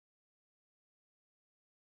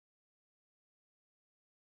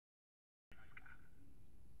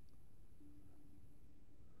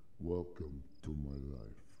Welcome to my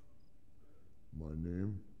life. My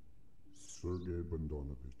name, Sergei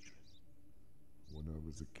Bendonivich. When I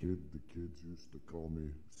was a kid, the kids used to call me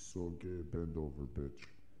Sergei Bendovich.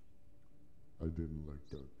 I didn't like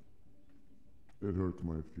that. It hurt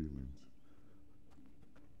my feelings.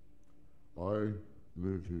 I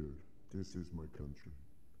live here. This is my country.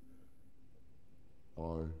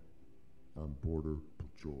 I am Border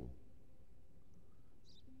Patrol.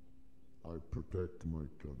 I protect my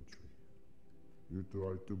country. You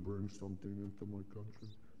try to bring something into my country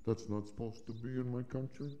that's not supposed to be in my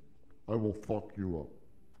country, I will fuck you up.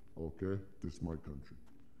 Okay? This is my country.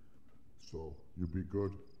 So, you be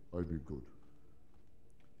good, I be good.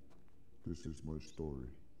 This is my story.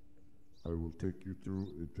 I will take you through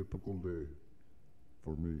a typical day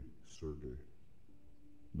for me, Sergei.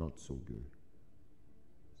 Not so gay.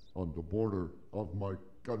 On the border of my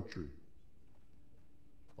country.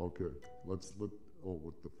 Okay, oh,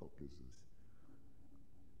 what the fuck is this?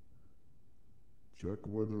 Check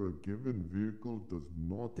whether a given vehicle does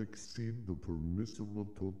not exceed the permissible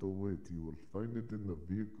total weight. You will find it in the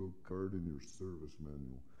vehicle card in your service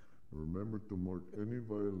manual. Remember to mark any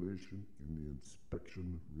violation in the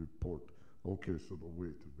inspection report. Okay, so the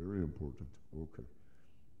weight, very important. Okay.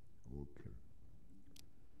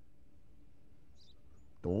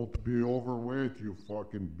 Don't be overweight, you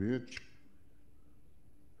fucking bitch.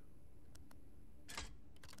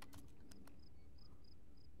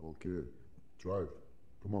 Okay, drive.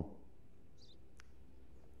 Come on.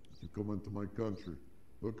 You come into my country.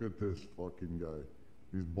 Look at this fucking guy.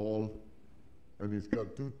 He's bald, and he's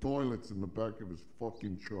got 2 toilets in the back of his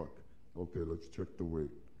fucking truck. Okay, let's check the weight.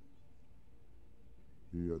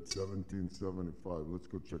 He had 1775. Let's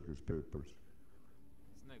go check his papers.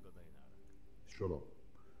 Shut up.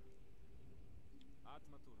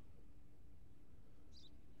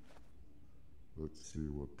 Let's see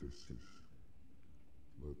what this is.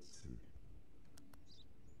 Let's see.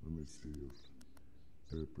 Let me see your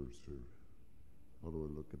papers here. How do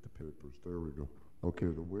I look at the papers? There we go. Okay,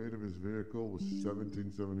 the weight of his vehicle was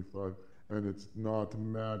 1775, and it's not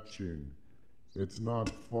matching. It's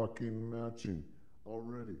not fucking matching.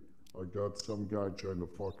 Already, I got some guy trying to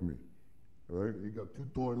fuck me. Right? He got 2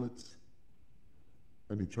 toilets,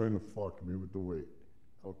 and he's trying to fuck me with the weight.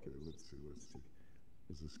 Okay, let's see.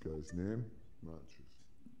 Is this guy's name? Matches.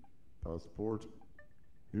 Passport?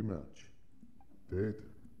 He match. Date?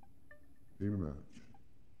 He match.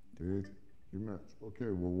 Date? He match.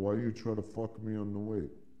 Okay, well, why you try to fuck me on the weight?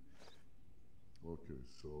 Okay,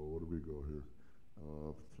 so what do we go here?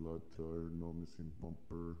 Flat tire, no missing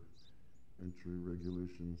bumper, entry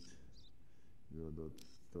regulations. Yeah,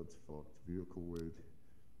 that's fucked. Vehicle weight.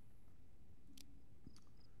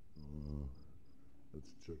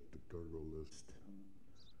 Let's check the cargo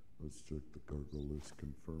list.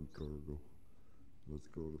 Confirm cargo. Let's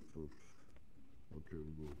go to first. Okay,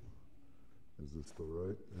 we'll go. Is this the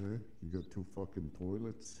right? Eh? You got 2 fucking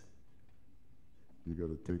toilets? You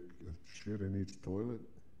gotta take a shit in each toilet?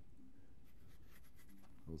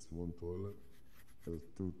 That's 1 toilet. That's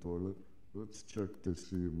 2 toilet. Let's check to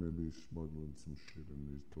see if maybe he's smuggling some shit in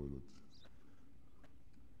these toilets.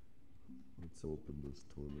 Let's open this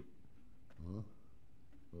toilet. Huh?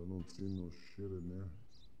 I don't see no shit in there.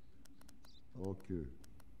 Okay.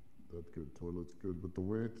 That's good. Toilet's good, but the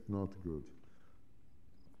weight's not good.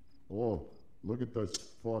 Oh, look at this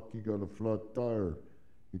fuck. He got a flat tire.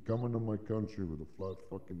 He coming to my country with a flat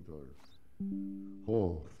fucking tire.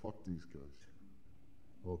 Oh, fuck these guys.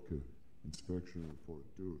 Okay. Inspection report.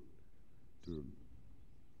 Dude.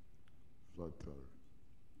 Flat tire.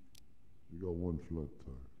 You got 1 flat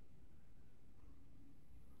tire.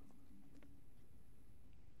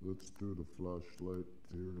 Let's do the flashlight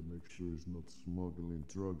here to make sure he's not smuggling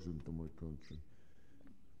drugs into my country.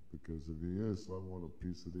 Because if he is, I want a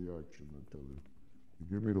piece of the action, I tell you. You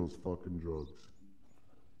give me those fucking drugs.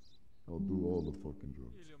 I'll do all the fucking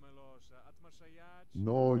drugs.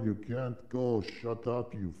 No, you can't go. Shut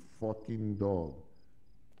up, you fucking dog.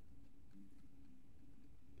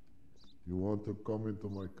 You want to come into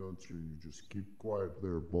my country, you just keep quiet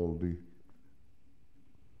there, Baldy.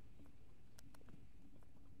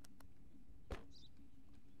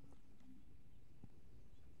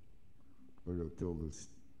 I gotta tell this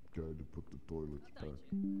guy to put the toilets back.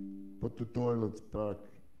 Put the toilets back.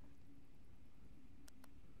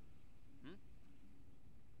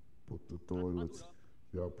 Put the toilets.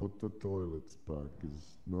 Yeah, put the toilets back.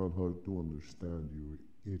 It's not hard to understand,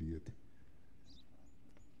 you idiot.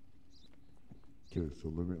 Okay, so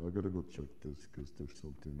I gotta go check this because there's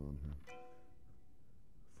something on here.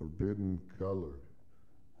 Forbidden color.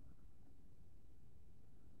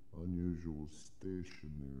 Unusual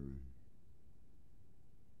stationery.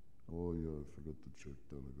 Oh yeah, I forgot to check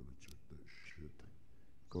that. I gotta check that shit.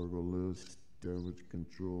 Cargo list, damage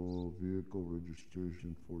control, vehicle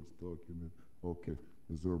registration, forged document. Okay,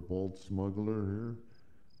 is there a bald smuggler here?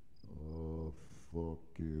 Oh,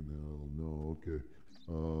 fucking hell, no, okay.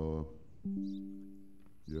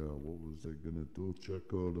 Yeah, what was I gonna do?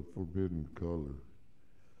 Check out a forbidden color.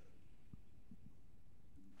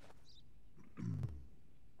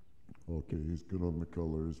 Okay, he's good on the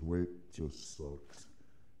color. His weight just sucks.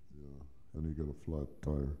 Yeah, and he got a flat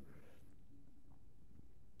tire.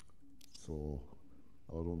 So,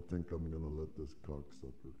 I don't think I'm gonna let this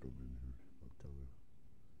cocksucker come in here. I'll tell you.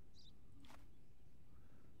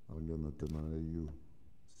 I'm gonna deny you.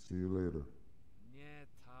 See you later.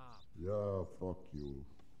 Yeah, fuck you.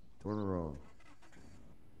 Turn around.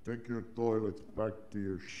 Take your toilets back to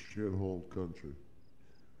your shithole country.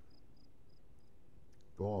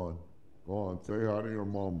 Go on. Go on. Say hi to your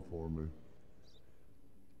mom for me.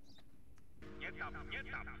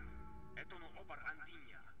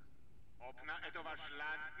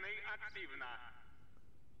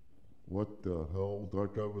 What the hell?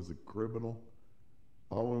 That guy was a criminal?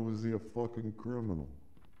 How was he a fucking criminal?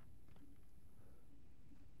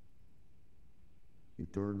 He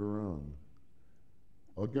turned around.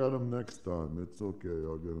 I'll get him next time. It's okay.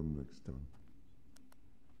 I'll get him next time.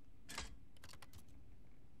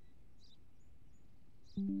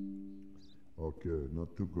 Okay,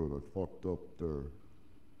 not too good. I fucked up there.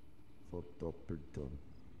 Fucked up big time.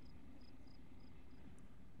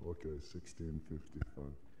 Okay,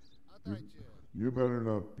 1655. You better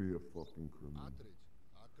not be a fucking criminal.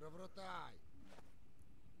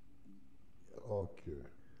 Okay.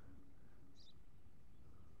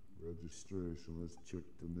 Registration, let's check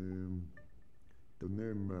the name. The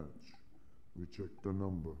name match. We check the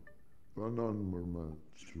number. The number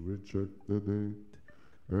match. We check the date.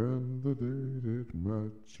 And the date it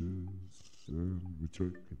matches. And we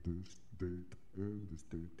check this date. And this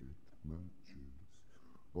date it matches.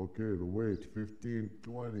 Okay, the weight.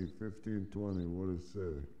 1520. 1520. What does it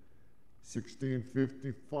say?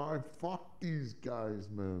 1655. Fuck these guys,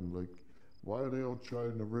 man. Like, why are they all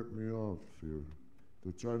trying to rip me off here?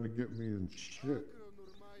 They're trying to get me in shit.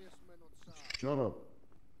 Shut up.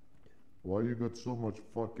 Why you got so much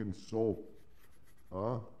fucking soap?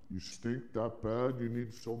 Huh? You stink that bad? You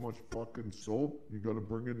need so much fucking soap? You gotta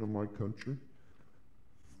bring it to my country?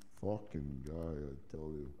 Fucking guy, I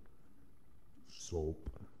tell you. Soap.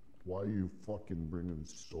 Why are you fucking bringing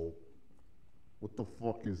soap? What the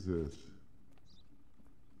fuck is this?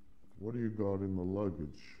 What do you got in the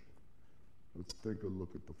luggage? Let's take a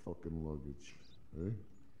look at the fucking luggage. Hey?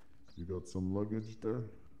 You got some luggage there?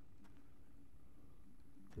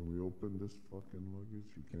 Can we open this fucking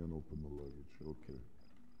luggage? You can't open the luggage. Okay.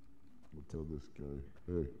 We'll tell this guy.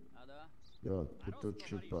 Hey. Yeah, put that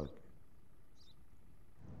shit back.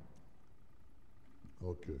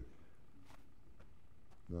 Okay.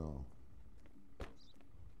 Now.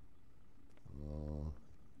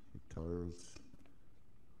 The tires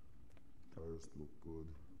look good.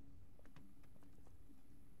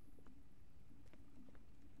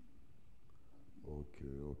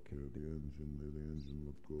 Okay, the engine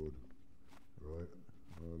look good. Right?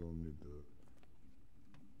 I don't need that.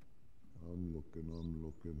 I'm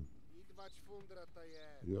looking.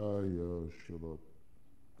 Yeah, shut up.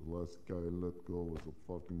 The last guy I let go was a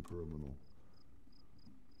fucking criminal.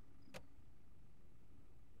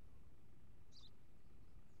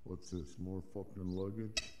 What's this, more fucking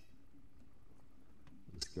luggage?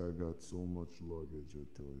 This guy got so much luggage, I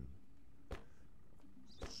tell you.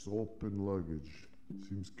 Soap and luggage.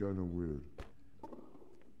 Seems kind of weird.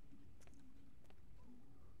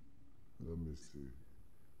 Let me see.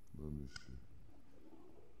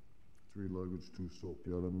 3 luggage, 2 soap.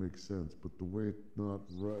 Yeah, that makes sense. But the weight not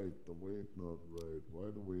right. Why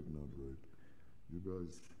the weight not right? You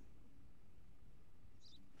guys,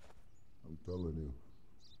 I'm telling you.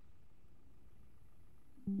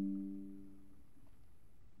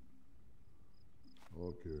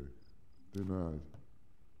 Okay. Denied.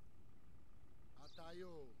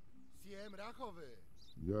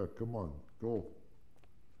 Yeah, come on. Go.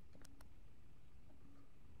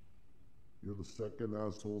 You're the second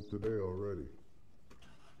asshole today already.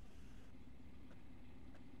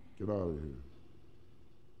 Get out of here.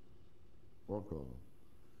 Fuck off.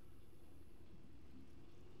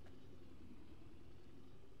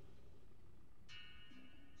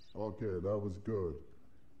 Okay, that was good.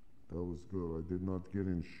 I did not get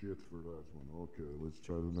in shit for that one. Okay, let's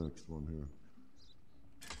try the next one here.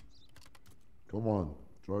 Come on,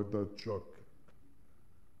 try that chuck.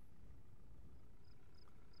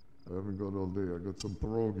 I haven't got all day. I got some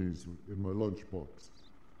pierogies in my lunchbox.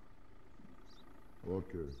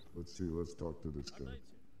 Okay, let's see. Let's talk to this guy.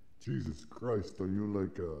 Jesus Christ, are you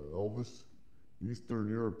like Elvis? Eastern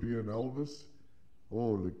European Elvis?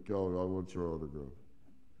 Holy cow, I want your autograph.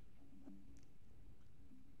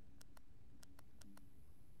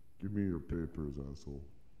 Give me your papers, asshole.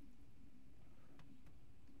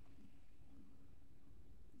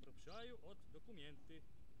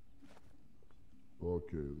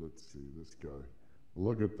 Okay, let's see this guy.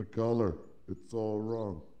 Look at the color. It's all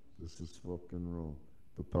wrong. This is fucking wrong.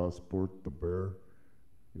 The passport, the bear.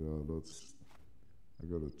 Yeah, that's... I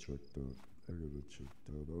gotta check that. I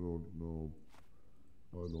don't know.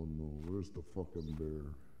 I don't know. Where's the fucking bear?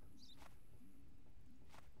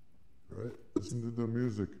 Right? Listen to the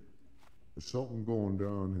music. There's something going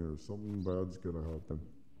down here. Something bad's gonna happen.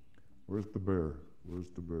 Where's the bear?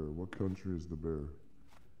 Where's the bear? What country is the bear?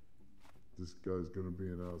 This guy's gonna be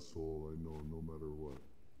an asshole, I know, no matter what.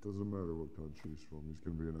 Doesn't matter what country he's from, he's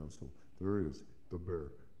gonna be an asshole. There he is, the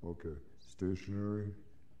bear. Okay, stationary.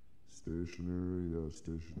 Stationary, yeah,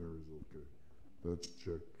 stationary is okay. Let's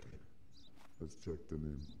check the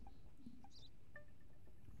name.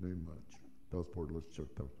 Name match. Passport, let's check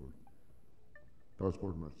passport.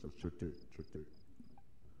 Passport match, let's check date,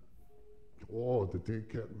 Oh, the date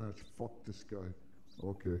can't match, fuck this guy.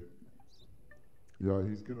 Okay. Yeah,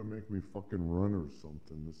 he's gonna make me fucking run or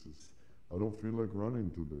something. I don't feel like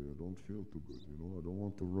running today. I don't feel too good, you know? I don't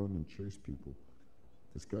want to run and chase people.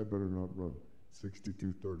 This guy better not run.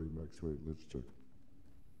 6230 max weight, let's check.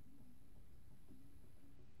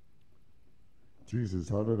 Jesus,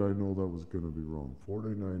 how did I know that was gonna be wrong?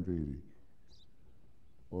 4980.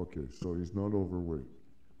 Okay, so he's not overweight.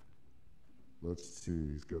 Let's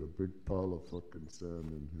see, he's got a big pile of fucking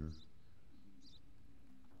sand in here.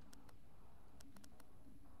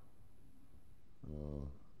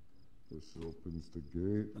 This opens the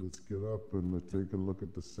gate. Let's get up and let's take a look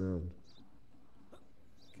at the sand.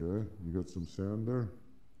 Okay, you got some sand there?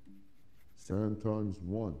 Sand times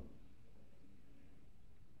 1.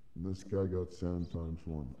 And this guy got sand times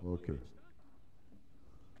 1. Okay.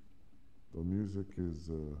 The music is,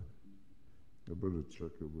 I better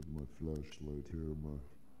check it with my flashlight here,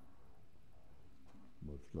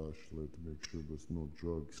 my flashlight to make sure there's no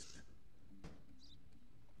drugs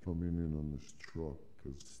coming in on this truck,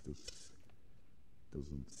 because this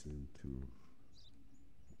doesn't seem too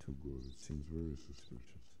good. It seems very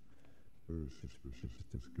suspicious. Very suspicious,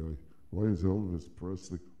 this guy. Why is Elvis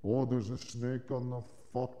Presley? Oh, there's a snake on the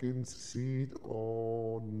fucking seat.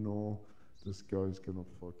 Oh no, this guy's gonna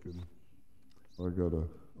fucking... I gotta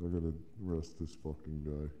arrest this fucking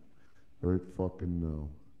guy. Right fucking now.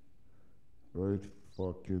 Right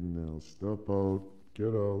fucking now. Step out.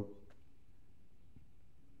 Get out.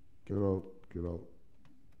 Get out. Get out.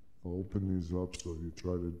 I'll open these up so if you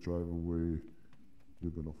try to drive away,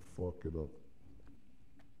 you're gonna fuck it up.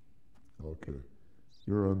 Okay.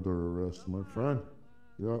 You're under arrest, my friend.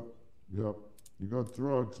 Yep. Yep. You got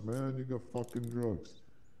drugs, man. You got fucking drugs.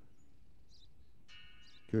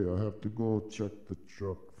 Okay, I have to go check the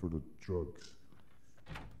truck for the drugs.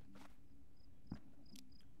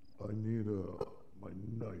 I need my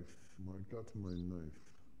knife. I got my knife.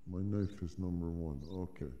 My knife is number 1.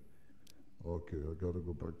 Okay. Okay, I gotta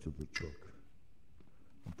go back to the truck.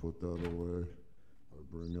 I put that away. I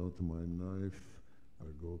bring out my knife. I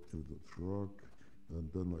go to the truck. And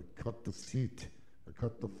then I cut the seat. I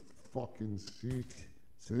cut the fucking seat.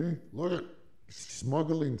 See? Look at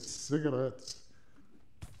smuggling cigarettes.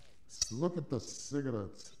 Look at the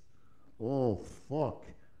cigarettes. Oh, fuck.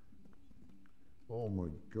 Oh my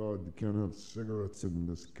God, you can't have cigarettes in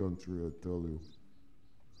this country, I tell you.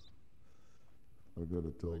 I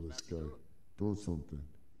gotta tell this guy, do something.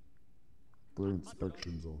 Clear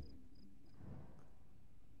inspection zone.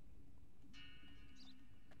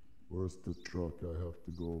 Where's the truck? I have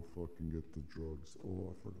to go fucking get the drugs. Oh,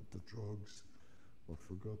 I forgot the drugs. I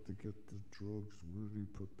forgot to get the drugs. Where did he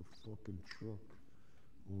put the fucking truck?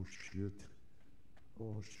 Oh shit.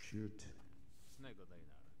 Oh shit.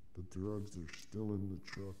 The drugs are still in the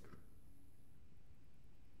truck.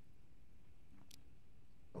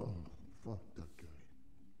 Oh, fuck that guy.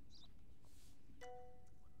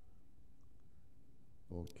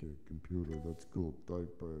 Okay, computer, that's cool.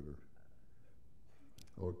 Typewriter.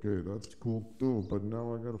 Okay, that's cool too, but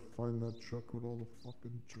now I gotta find that truck with all the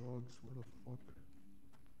fucking drugs. Where the fuck?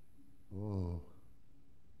 Oh.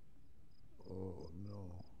 Oh,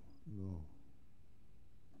 no. No.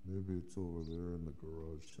 Maybe it's over there in the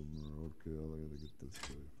garage somewhere. Okay, I gotta get this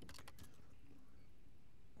guy.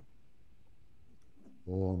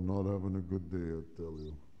 Oh, I'm not having a good day, I tell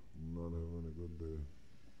you. I'm not having a good day.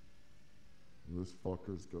 This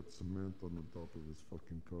fucker's got cement on the top of his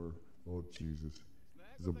fucking car. Oh, Jesus.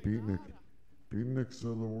 He's a beatnik. Beatniks are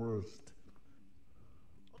the worst.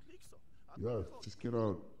 Yeah, just get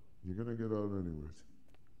out. You're gonna get out anyways.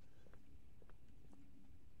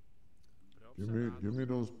 Give me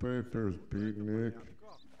those papers, beatnik.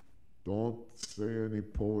 Don't say any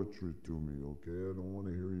poetry to me, okay? I don't want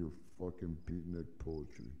to hear your fucking beatnik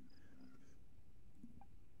poetry.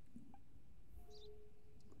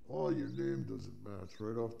 Oh, your name doesn't match.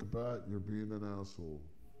 Right off the bat, you're being an asshole.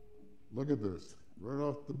 Look at this. Right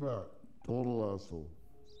off the bat, total asshole.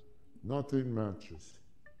 Nothing matches.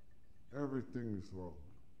 Everything's wrong.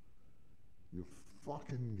 You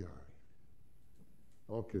fucking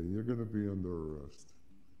guy. Okay, you're gonna be under arrest.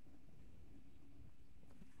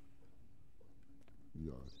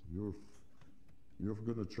 Yeah, you're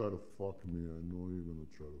gonna try to fuck me. I know you're gonna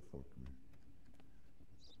try to fuck me.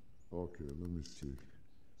 Okay, let me see.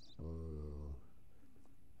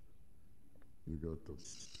 You got the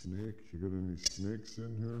snake. You got any snakes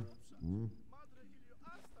in here? Hmm?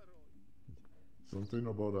 Something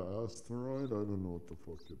about an asteroid? I don't know what the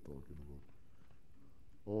fuck you're talking about.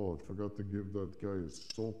 Oh, I forgot to give that guy a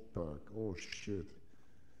soap pack. Oh, shit.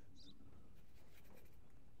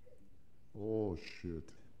 Oh,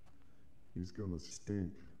 shit. He's gonna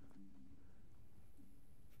stink.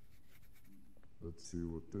 Let's see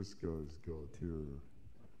what this guy's got here.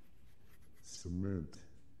 Cement.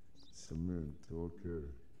 Cement, okay.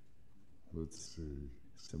 Let's see.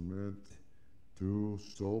 Cement. 2,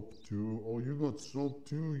 soap 2. Oh, you got soap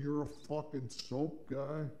too? You're a fucking soap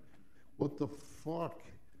guy? What the fuck?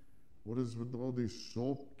 What is with all these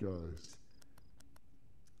soap guys?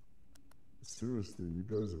 Seriously, you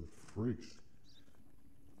guys are freaks.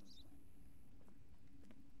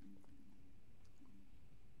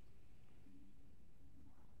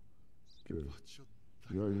 Okay.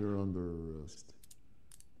 Yeah, you're under arrest.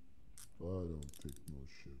 I don't take no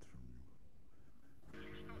shit from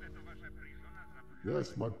you.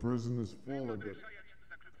 Yes, my prison is full.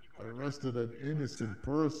 I arrested an innocent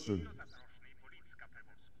person.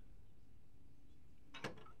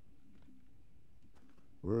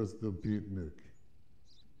 Where's the beatnik?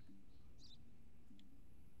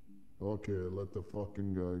 Okay, let the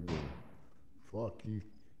fucking guy go. Fuck,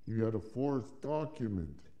 he had a forged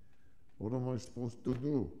document. What am I supposed to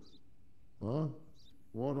do? Huh?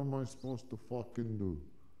 What am I supposed to fucking do?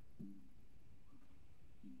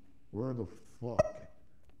 Where the fuck?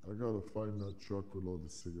 I gotta find that truck with all the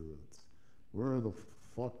cigarettes. Where the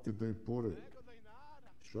fuck did they put it?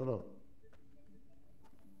 Shut up.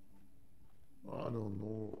 I don't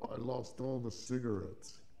know. I lost all the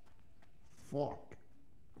cigarettes. Fuck.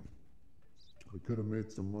 I could have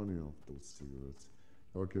made some money off those cigarettes.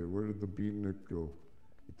 Okay, where did the beatnik go?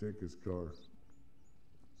 You take his car.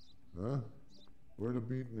 Huh? Where'd the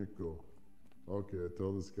beatnik go? Okay, I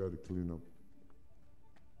tell this guy to clean up.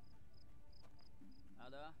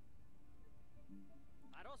 Ada?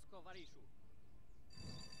 Arosko, Varishu.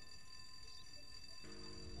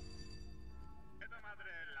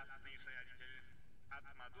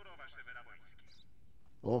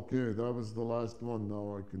 Okay, that was the last one.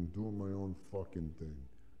 Now I can do my own fucking thing.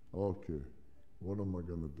 Okay, what am I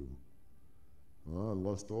gonna do? I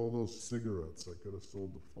lost all those cigarettes. I could have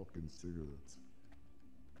sold the fucking cigarettes.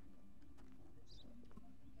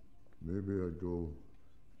 Maybe I go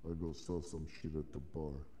sell some shit at the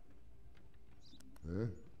bar. Eh?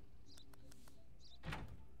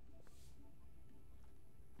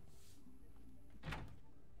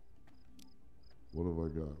 What have I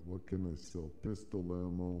got? What can I sell? Pistol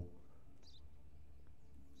ammo.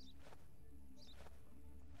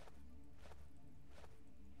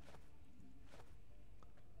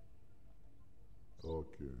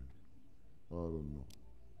 Okay. I don't know.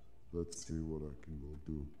 Let's see what I can go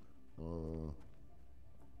do.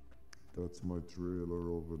 That's my trailer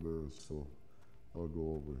over there, so I'll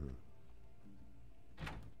go over here.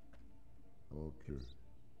 Okay.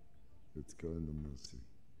 It's kind of messy.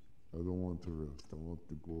 I don't want to rest. I want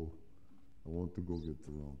to go get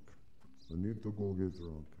drunk. I need to go get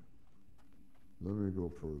drunk. Let me go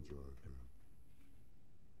for a drive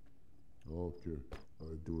here. Okay.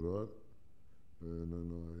 I do that. And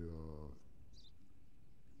then I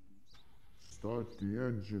start the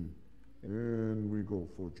engine. And we go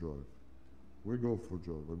for a drive. We go for a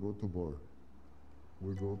drive. I go to bar.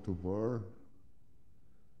 We go to bar.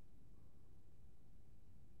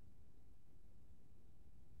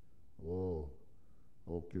 Oh,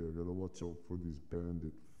 okay, I gotta watch out for these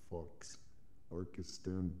bandit fucks.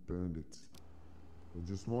 Arkistan bandits. I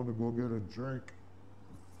just want to go get a drink.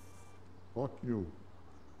 Fuck you.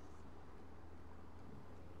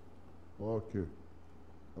 Okay.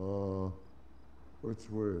 Which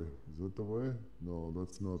way? Is it the way? No,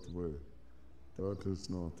 that's not the way. That is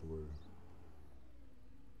not the way.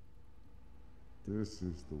 This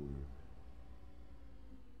is the way.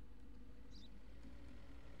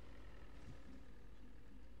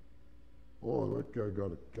 Oh, that guy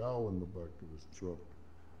got a cow in the back of his truck.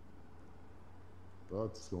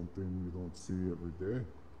 That's something you don't see every day.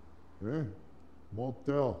 Eh?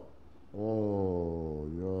 Motel. Oh,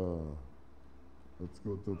 yeah. Let's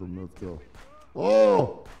go to the motel.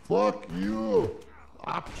 Oh, fuck you!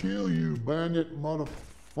 I'll kill you, bandit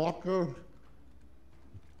motherfucker!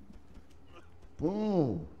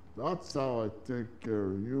 Boom! That's how I take care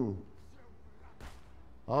of you.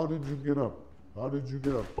 How did you get up? How did you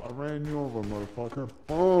get up? I ran you over, motherfucker.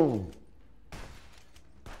 Boom!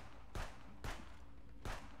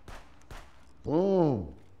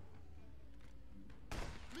 Boom!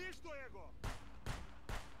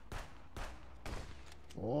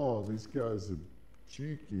 Oh, these guys are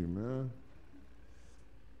cheeky, man.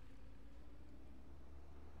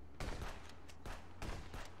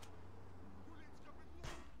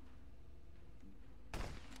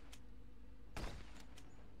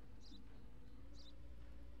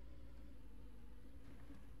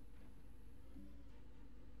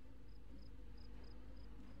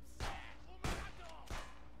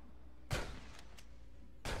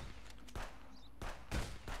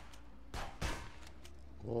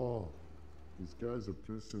 Oh, these guys are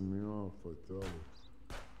pissing me off, I tell you.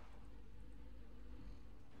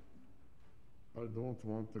 I don't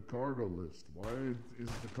want the cargo list. Why is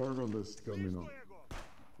the cargo list coming up?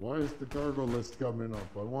 Why is the cargo list coming up?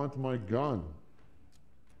 I want my gun.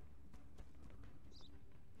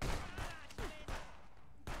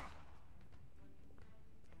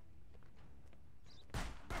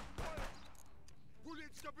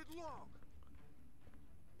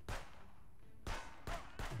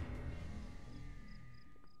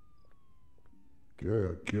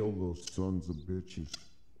 Okay, I killed those sons of bitches.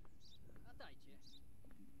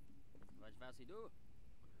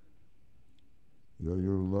 Yeah,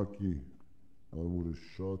 you're lucky. I would have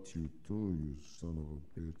shot you too, you son of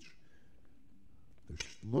a bitch.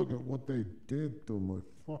 Look at what they did to my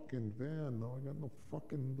fucking van. Now I got no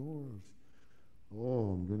fucking doors.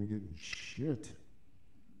 Oh, I'm gonna get in shit.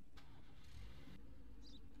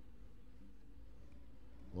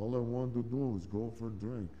 All I wanted to do was go for a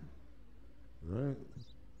drink. Right?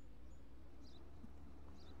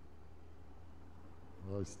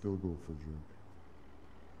 I still go for a drink.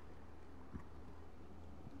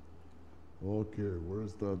 Okay,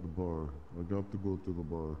 where's that bar? I got to go to the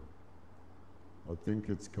bar. I think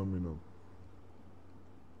it's coming up.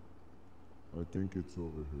 I think it's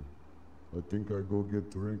over here. I think I go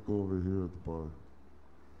get drink over here at the bar.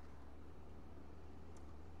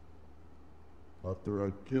 After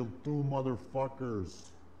I killed two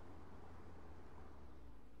motherfuckers.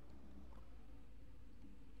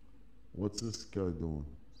 What's this guy doing?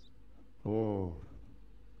 Oh,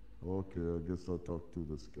 okay, I guess I'll talk to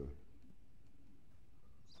this guy.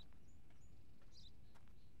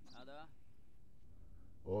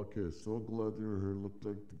 Okay, so glad you're here. Looked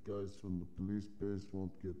like the guys from the police base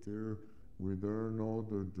won't get here. We there in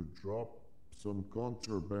order to drop some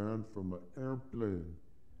contraband from an airplane.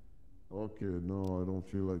 Okay, no, I don't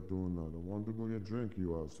feel like doing that. I want to go get a drink,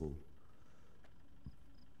 you asshole.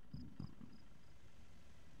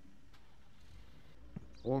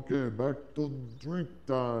 Okay, back to drink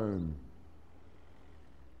time.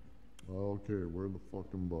 Okay, where the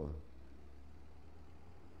fucking bar?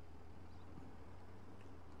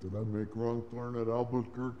 Did I make wrong turn at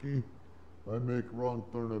Albuquerque? I make wrong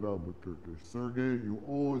turn at Albuquerque. Sergei, you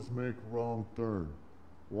always make wrong turn.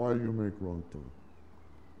 Why you make wrong turn?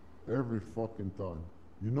 Every fucking time.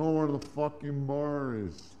 You know where the fucking bar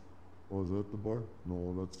is? Oh, is that the bar?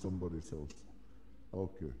 No, that's somebody's house.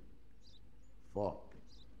 Okay. Fuck.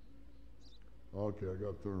 Okay, I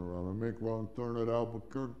got to turn around. I make wrong turn at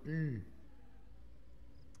Albuquerque.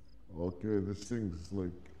 Okay, this thing's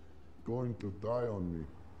like going to die on me.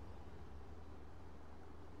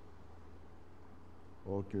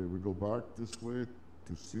 Okay, we go back this way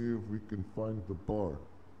to see if we can find the bar.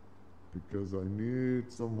 Because I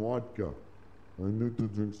need some vodka. I need to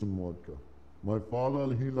drink some vodka. My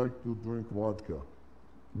father, he liked to drink vodka.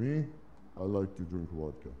 Me, I like to drink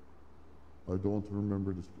vodka. I don't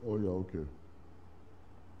remember this. Oh yeah, okay.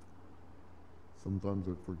 Sometimes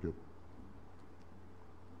I forget.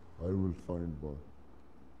 I will find bar.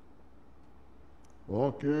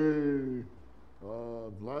 Okay.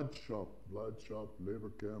 Vlad shop, labor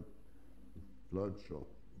camp, Vlad shop.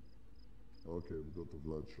 Okay, we go to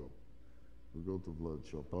Vlad shop. We go to blood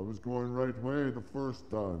shop. I was going right way the first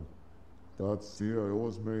time. See, I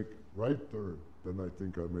always make right turn. Then I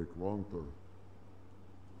think I make wrong turn.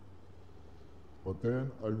 But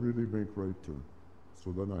then I really make right turn.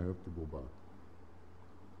 So then I have to go back.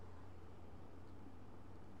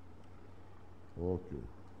 Okay.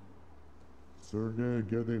 Sergei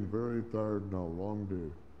getting very tired now. Long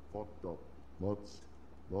day. Fucked up.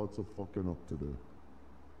 Lots of fucking up today.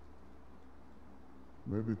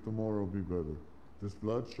 Maybe tomorrow will be better. This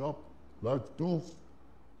blood shop? Blood tools?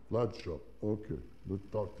 Blood shop. Okay. Let's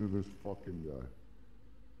talk to this fucking guy.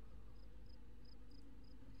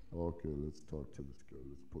 Okay, let's talk to this guy.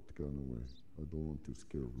 Let's put the gun away. I don't want to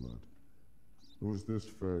scare Vlad. Who's this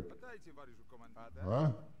fag?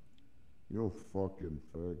 Huh? You fucking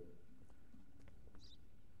fag.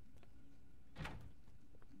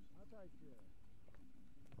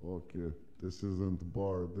 Okay, this isn't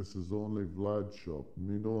bar. This is only Vlad shop.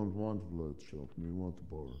 Me don't want Vlad shop. Me want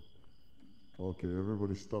bar. Okay,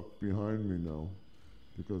 everybody stuck behind me now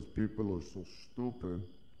because people are so stupid.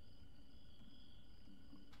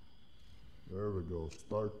 There we go.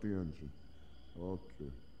 Start the engine.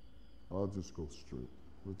 Okay. I'll just go straight.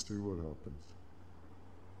 Let's see what happens.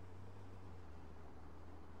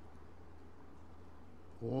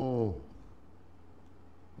 Oh,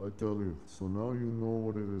 I tell you. So now you know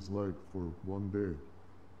what it is like for one day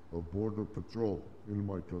of border patrol in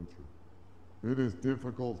my country. It is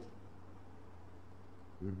difficult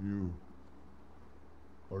if you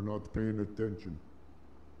are not paying attention.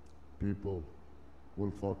 People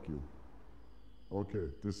will fuck you. Okay,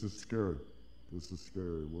 this is scary. This is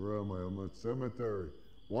scary. Where am I? I'm at cemetery.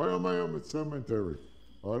 Why am I at a cemetery?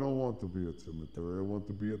 I don't want to be at cemetery. I want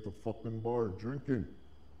to be at the fucking bar drinking,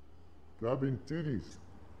 grabbing titties.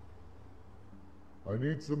 I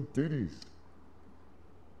need some titties.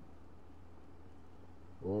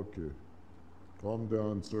 Okay. Calm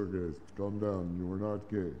down, Sergei. Calm down. You are not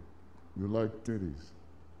gay. You like titties.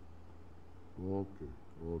 Okay,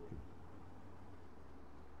 okay.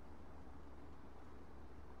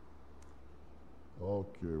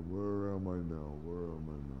 Okay, where am I now? Where am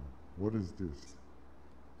I now? What is this?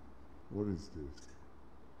 What is this?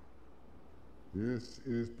 This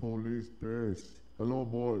is police base. Hello,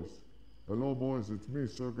 boys. Hello, boys. It's me,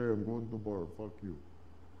 Sergei. I'm going to the bar. Fuck you.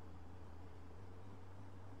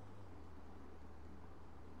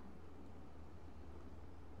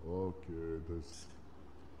 Okay, this...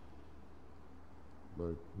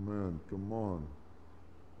 Like, man, come on.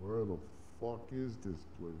 Where the fuck is this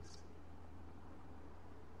place?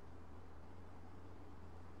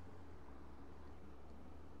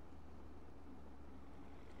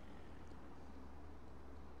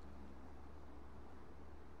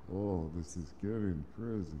 Oh, this is getting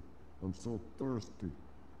crazy. I'm so thirsty.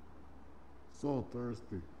 So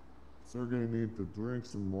thirsty. Sergei needs to drink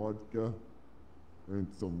some vodka and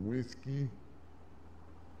some whiskey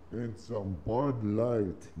and some Bud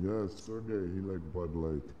Light. Yes, Sergei, he like Bud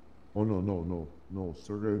Light. Oh, no.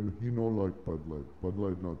 Sergei, he no like Bud Light. Bud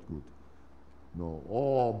Light not good. No.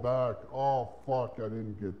 Oh, back. Oh, fuck, I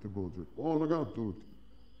didn't get to go drink. Oh, look out, dude.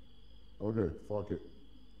 Okay, fuck it.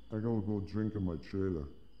 I gotta go drink in my trailer.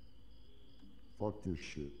 Fuck this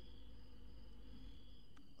shit.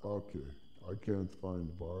 Okay, I can't find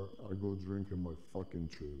bar. I go drink in my fucking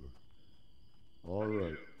trailer.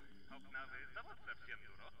 Alright.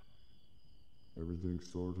 Everything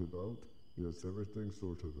sorted out? Yes, everything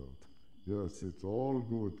sorted out. Yes, it's all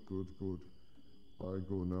good. I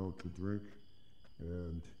go now to drink,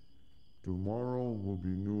 and tomorrow will be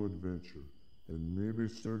new adventure. And maybe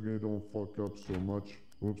Sergei don't fuck up so much.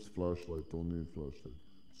 Oops, flashlight, don't need flashlight.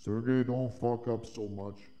 Sergei don't fuck up so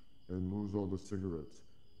much and lose all the cigarettes.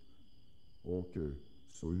 Okay,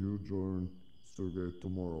 so you join Sergei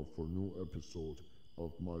tomorrow for new episode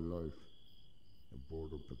of my life, a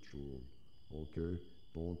border patrol. Okay,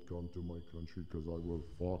 don't come to my country because I will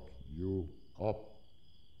fuck you up.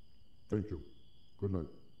 Thank you. Good night.